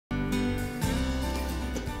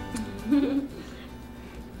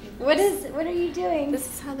What are you doing? This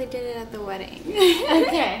is how they did it at the wedding.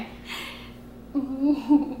 Okay.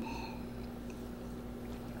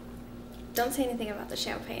 Don't say anything about the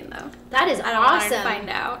champagne though. That is I don't want her awesome. to find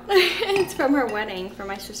out. It's from her wedding, from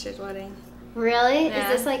my sister's wedding. Really?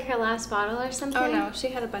 Yeah. Is this like her last bottle or something? Oh no, she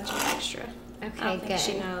had a bunch of extra. Okay, I don't good. think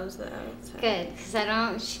she knows though. So. Good, because I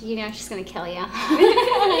don't, she's gonna kill you.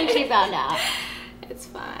 She found out. It's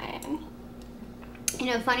fine. You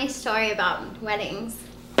know, funny story about weddings.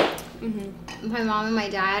 My mom and my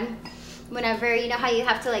dad, whenever, you know how you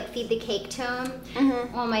have to like feed the cake to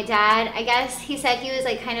him? Well, my dad, I guess he said he was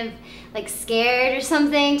like kind of like scared or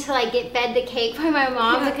something to like get fed the cake by my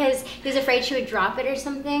mom because he was afraid she would drop it or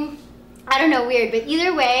something. I don't know, weird, but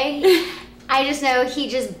either way, I just know he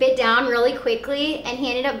just bit down really quickly and he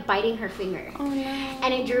ended up biting her finger. Oh no.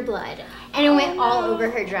 And it drew blood. And it went all over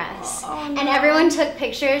her dress. Oh, and everyone took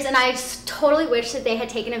pictures, and I just totally wish that they had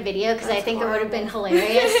taken a video because I think it would have been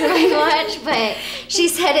hilarious to like watch. But she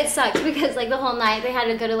said it sucked because like the whole night they had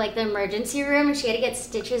to go to like the emergency room and she had to get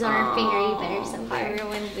stitches on her finger. You bit her I somewhere.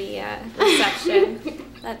 ruined the reception.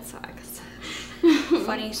 That sucks.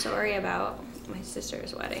 Funny story about my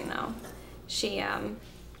sister's wedding though. She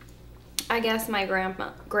I guess my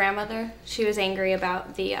grandmother, she was angry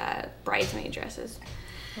about the bridesmaid dresses.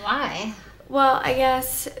 Why? Well, I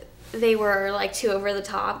guess they were like too over the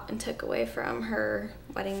top and took away from her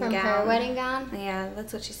wedding gown. From her wedding gown? Yeah,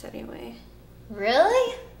 that's what she said anyway.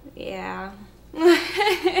 Really? Yeah. Do you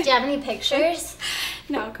have any pictures?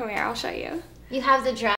 No, come here, I'll show you. You have the dress?